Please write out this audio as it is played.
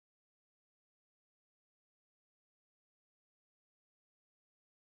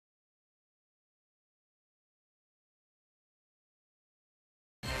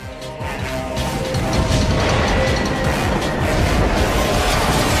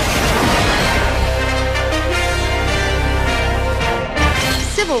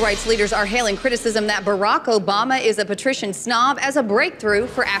civil rights leaders are hailing criticism that Barack Obama is a patrician snob as a breakthrough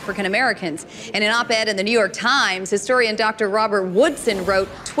for African Americans. In an op-ed in the New York Times, historian Dr. Robert Woodson wrote,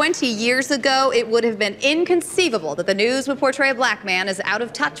 20 years ago, it would have been inconceivable that the news would portray a black man as out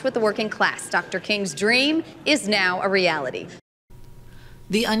of touch with the working class. Dr. King's dream is now a reality.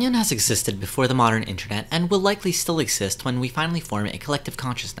 The Onion has existed before the modern internet and will likely still exist when we finally form a collective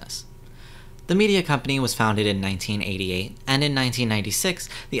consciousness. The media company was founded in 1988, and in 1996,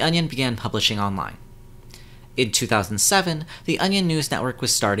 The Onion began publishing online. In 2007, The Onion News Network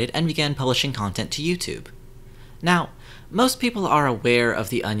was started and began publishing content to YouTube. Now, most people are aware of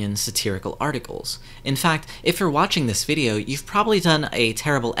The Onion's satirical articles. In fact, if you're watching this video, you've probably done a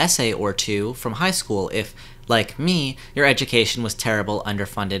terrible essay or two from high school if, like me, your education was terrible,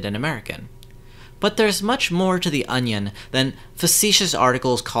 underfunded, and American. But there's much more to The Onion than facetious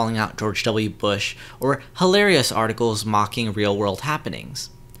articles calling out George W. Bush or hilarious articles mocking real-world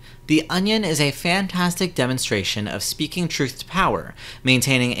happenings. The Onion is a fantastic demonstration of speaking truth to power,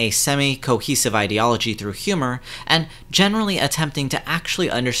 maintaining a semi-cohesive ideology through humor, and generally attempting to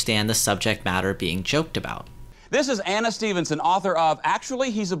actually understand the subject matter being joked about. This is Anna Stevenson, author of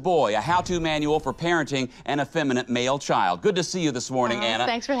Actually He's a Boy, a how-to manual for parenting an effeminate male child. Good to see you this morning, Anna.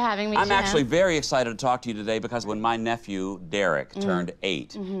 Thanks for having me, I'm Jim. actually very excited to talk to you today because when my nephew, Derek, turned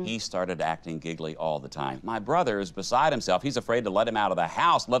 8, he started acting giggly all the time. My brother is beside himself. He's afraid to let him out of the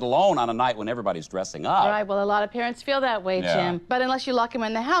house, let alone on a night when everybody's dressing up. Right, well, a lot of parents feel that way, Yeah. Jim. But unless you lock him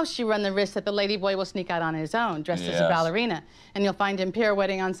in the house, you run the risk that the lady boy will sneak out on his own, dressed as a ballerina. And you'll find him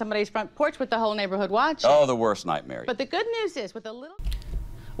pirouetting on somebody's front porch with the whole neighborhood watching. Oh, the worst nightmare. But the good news is, with a little...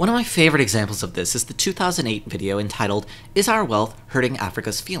 One of my favorite examples of this is the 2008 video entitled, "Is Our Wealth Hurting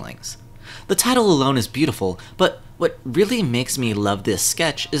Africa's Feelings?" The title alone is beautiful, but what really makes me love this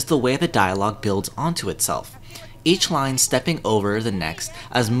sketch is the way the dialogue builds onto itself. Each line stepping over the next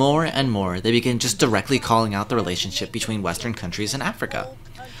as more and more they begin just directly calling out the relationship between Western countries and Africa.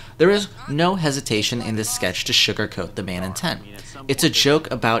 There is no hesitation in this sketch to sugarcoat the main intent. It's a joke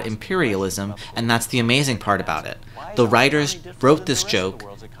about imperialism, and that's the amazing part about it. The writers wrote this joke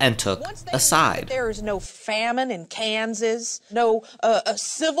and took a side. There is no famine in Kansas, no a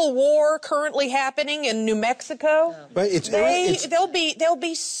civil war currently happening in New Mexico. But they'll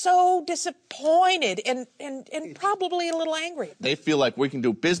be so disappointed and probably a little angry. They feel like we can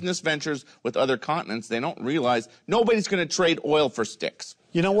do business ventures with other continents. They don't realize nobody's going to trade oil for sticks.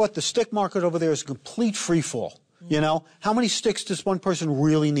 You know what? The stick market over there is a complete free fall. You know, how many sticks does one person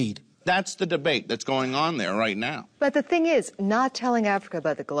really need? That's the debate that's going on there right now. But the thing is, not telling Africa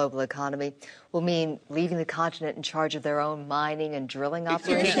about the global economy will mean leaving the continent in charge of their own mining and drilling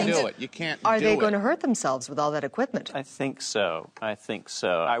operations. You can't do it. You can't Are they going to hurt themselves with all that equipment? I think so.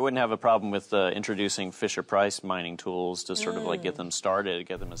 I wouldn't have a problem with introducing Fisher-Price mining tools to sort of like get them started,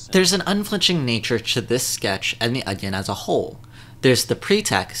 get them a sense. There's an unflinching nature to this sketch and The Onion as a whole. There's the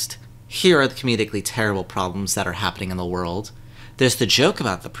pretext, here are the comedically terrible problems that are happening in the world. There's the joke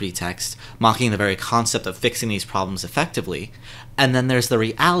about the pretext, mocking the very concept of fixing these problems effectively, and then there's the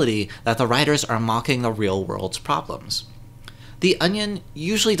reality that the writers are mocking the real world's problems. The Onion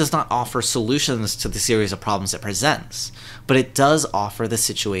usually does not offer solutions to the series of problems it presents, but it does offer the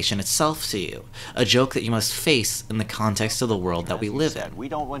situation itself to you, a joke that you must face in the context of the world that we live in. We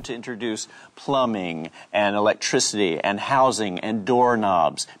don't want to introduce plumbing and electricity and housing and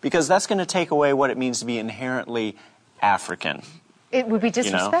doorknobs, because that's going to take away what it means to be inherently African. It would be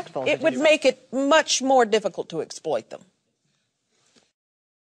disrespectful. It would make it much more difficult to exploit them.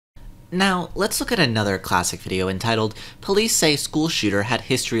 Now, let's look at another classic video entitled "Police Say School Shooter Had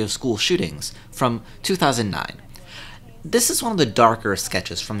History of School Shootings" from 2009. This is one of the darker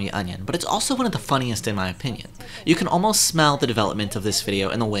sketches from The Onion, but it's also one of the funniest in my opinion. You can almost smell the development of this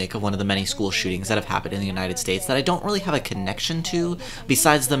video in the wake of one of the many school shootings that have happened in the United States that I don't really have a connection to,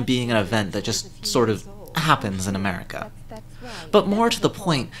 besides them being an event that just sort of happens in America. But more to the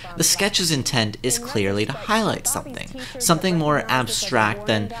point, the sketch's intent is clearly to highlight something more abstract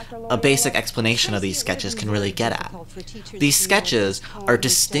than a basic explanation of these sketches can really get at. These sketches are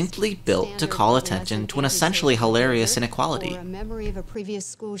distinctly built to call attention to an essentially hilarious inequality. A memory of a previous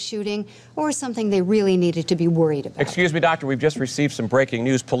school shooting or something they really needed to be worried about. Excuse me, doctor, we've just received some breaking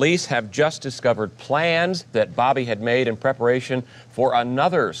news. Police have just discovered plans that Bobby had made in preparation for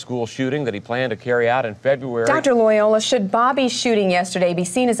another school shooting that he planned to carry out in February. Dr. Loyola, should Bobby's shooting yesterday be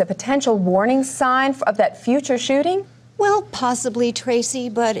seen as a potential warning sign of that future shooting? Well, possibly, Tracy,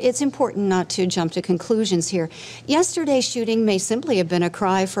 but it's important not to jump to conclusions here. Yesterday's shooting may simply have been a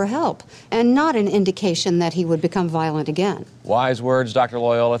cry for help and not an indication that he would become violent again. Wise words, Dr.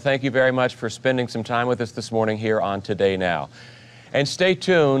 Loyola. Thank you very much for spending some time with us this morning here on Today Now. And stay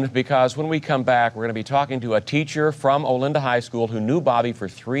tuned, because when we come back, we're going to be talking to a teacher from Olinda High School who knew Bobby for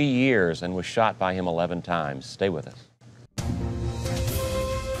 3 years and was shot by him 11 times. Stay with us.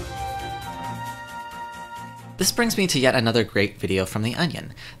 This brings me to yet another great video from The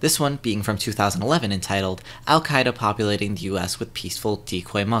Onion, this one being from 2011 entitled Al-Qaeda Populating the US with Peaceful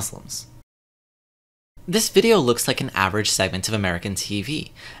Decoy Muslims. This video looks like an average segment of American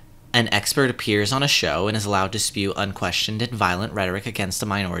TV. An expert appears on a show and is allowed to spew unquestioned and violent rhetoric against a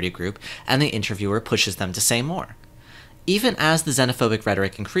minority group, and the interviewer pushes them to say more. Even as the xenophobic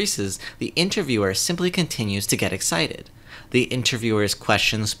rhetoric increases, the interviewer simply continues to get excited. The interviewer's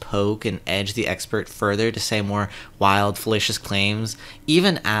questions poke and edge the expert further to say more wild, fallacious claims,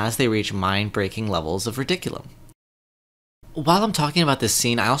 even as they reach mind-breaking levels of ridiculum. While I'm talking about this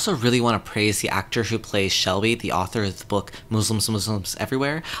scene, I also really want to praise the actor who plays Shelby, the author of the book Muslims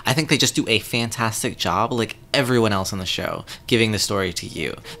Everywhere. I think they just do a fantastic job, like everyone else on the show, giving the story to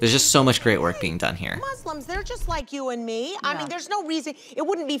you. There's just so much great work being done here. Muslims, they're just like you and me. I mean, there's no reason. It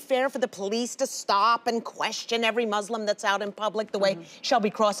wouldn't be fair for the police to stop and question every Muslim that's out in public the way Shelby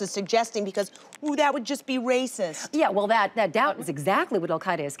Cross is suggesting, because that would just be racist. Yeah, well, that doubt is exactly what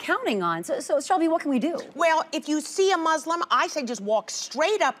Al-Qaeda is counting on. So, Shelby, what can we do? Well, if you see a Muslim, I say just walk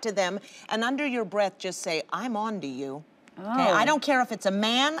straight up to them and under your breath just say, "I'm on to you." Okay? I don't care if it's a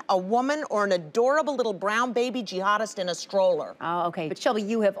man, a woman, or an adorable little brown baby jihadist in a stroller. Oh, okay. But Shelby,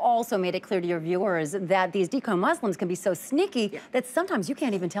 you have also made it clear to your viewers that these decoy Muslims can be so sneaky that sometimes you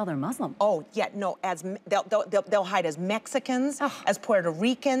can't even tell they're Muslim. Oh, yeah, no, they'll hide as Mexicans, as Puerto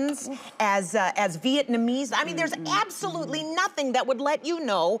Ricans, as Vietnamese. I mean, there's absolutely nothing that would let you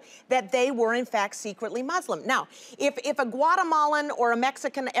know that they were, in fact, secretly Muslim. Now, if a Guatemalan or a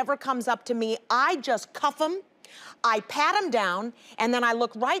Mexican ever comes up to me, I just cuff them, I pat him down, and then I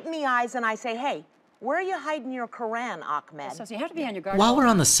look right in the eyes and I say, "Hey, where are you hiding your Quran, Ahmed?" So you have to be on your guard. While we're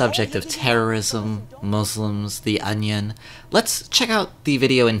on the subject of terrorism, Muslims, The Onion, let's check out the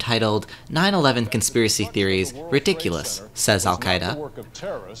video entitled 9/11 Conspiracy Theories Ridiculous, Says Al-Qaeda.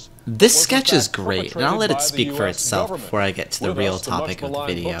 This sketch is great, and I'll let it speak for itself before I get to the real topic of the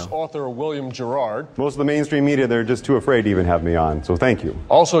video. Author William Gerard. Most of the mainstream media, they're just too afraid to even have me on, so thank you.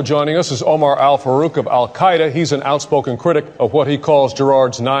 Also joining us is Omar Al-Farouk of Al-Qaeda. He's an outspoken critic of what he calls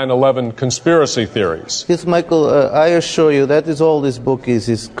Gerard's 9/11 conspiracy theories. Yes, Michael, I assure you that is all this book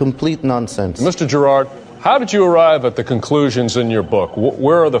is complete nonsense. Mr. Gerard, how did you arrive at the conclusions in your book?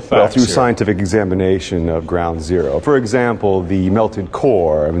 Where are the facts? Well, through scientific examination of ground zero. For example, the melted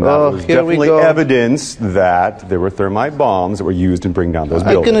core. I mean, that was definitely evidence that there were thermite bombs that were used in bringing down those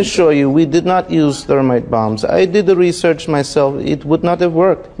buildings. I can assure you, we did not use thermite bombs. I did the research myself. It would not have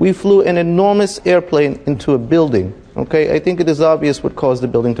worked. We flew an enormous airplane into a building. Okay, I think it is obvious what caused the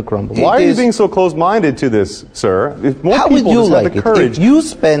building to crumble. Why are you being so close-minded to this, sir? If more How people would you just like had the it courage. if you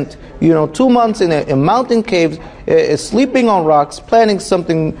spent, 2 months in a mountain cave, sleeping on rocks, planning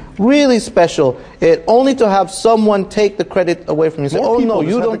something really special, only to have someone take the credit away from you? Say, "Oh no,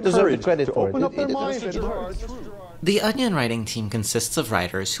 you don't deserve the credit for it." The Onion writing team consists of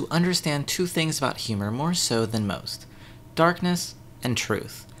writers who understand two things about humor more so than most: darkness and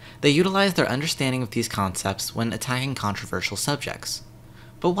truth. They utilize their understanding of these concepts when attacking controversial subjects.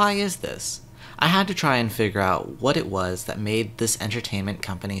 But why is this? I had to try and figure out what it was that made this entertainment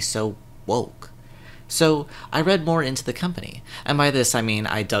company so woke. So I read more into the company, and by this I mean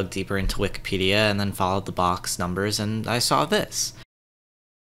I dug deeper into Wikipedia and then followed the box numbers, and I saw this.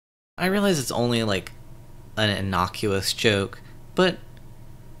 I realize it's only like an innocuous joke, but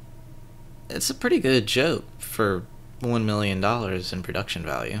it's a pretty good joke for $1 million in production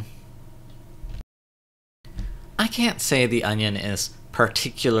value. I can't say The Onion is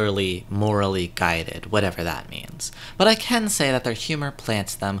particularly morally guided, whatever that means, but I can say that their humor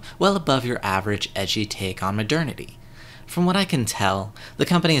plants them well above your average edgy take on modernity. From what I can tell, the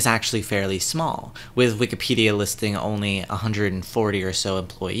company is actually fairly small, with Wikipedia listing only 140 or so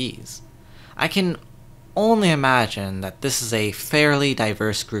employees. I can only imagine that this is a fairly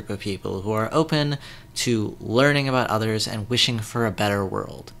diverse group of people who are open to learning about others and wishing for a better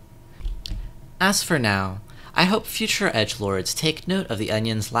world. As for now, I hope future edgelords take note of The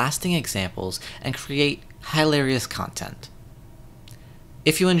Onion's lasting examples and create hilarious content.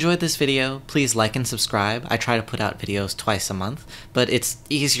 If you enjoyed this video, please like and subscribe. I try to put out videos twice a month, but it's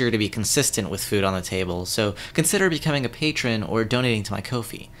easier to be consistent with food on the table, so consider becoming a patron or donating to my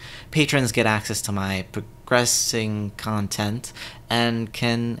Ko-fi. Patrons get access to my progressing content and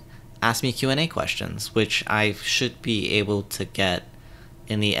can ask me Q&A questions, which I should be able to get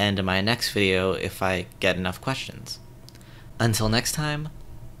in the end of my next video if I get enough questions. Until next time,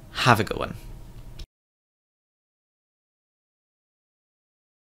 have a good one.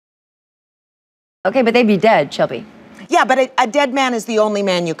 Okay, but they'd be dead, Shelby. Yeah, but a dead man is the only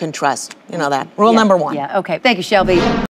man you can trust. You know that. Rule number one. Yeah, okay. Thank you, Shelby.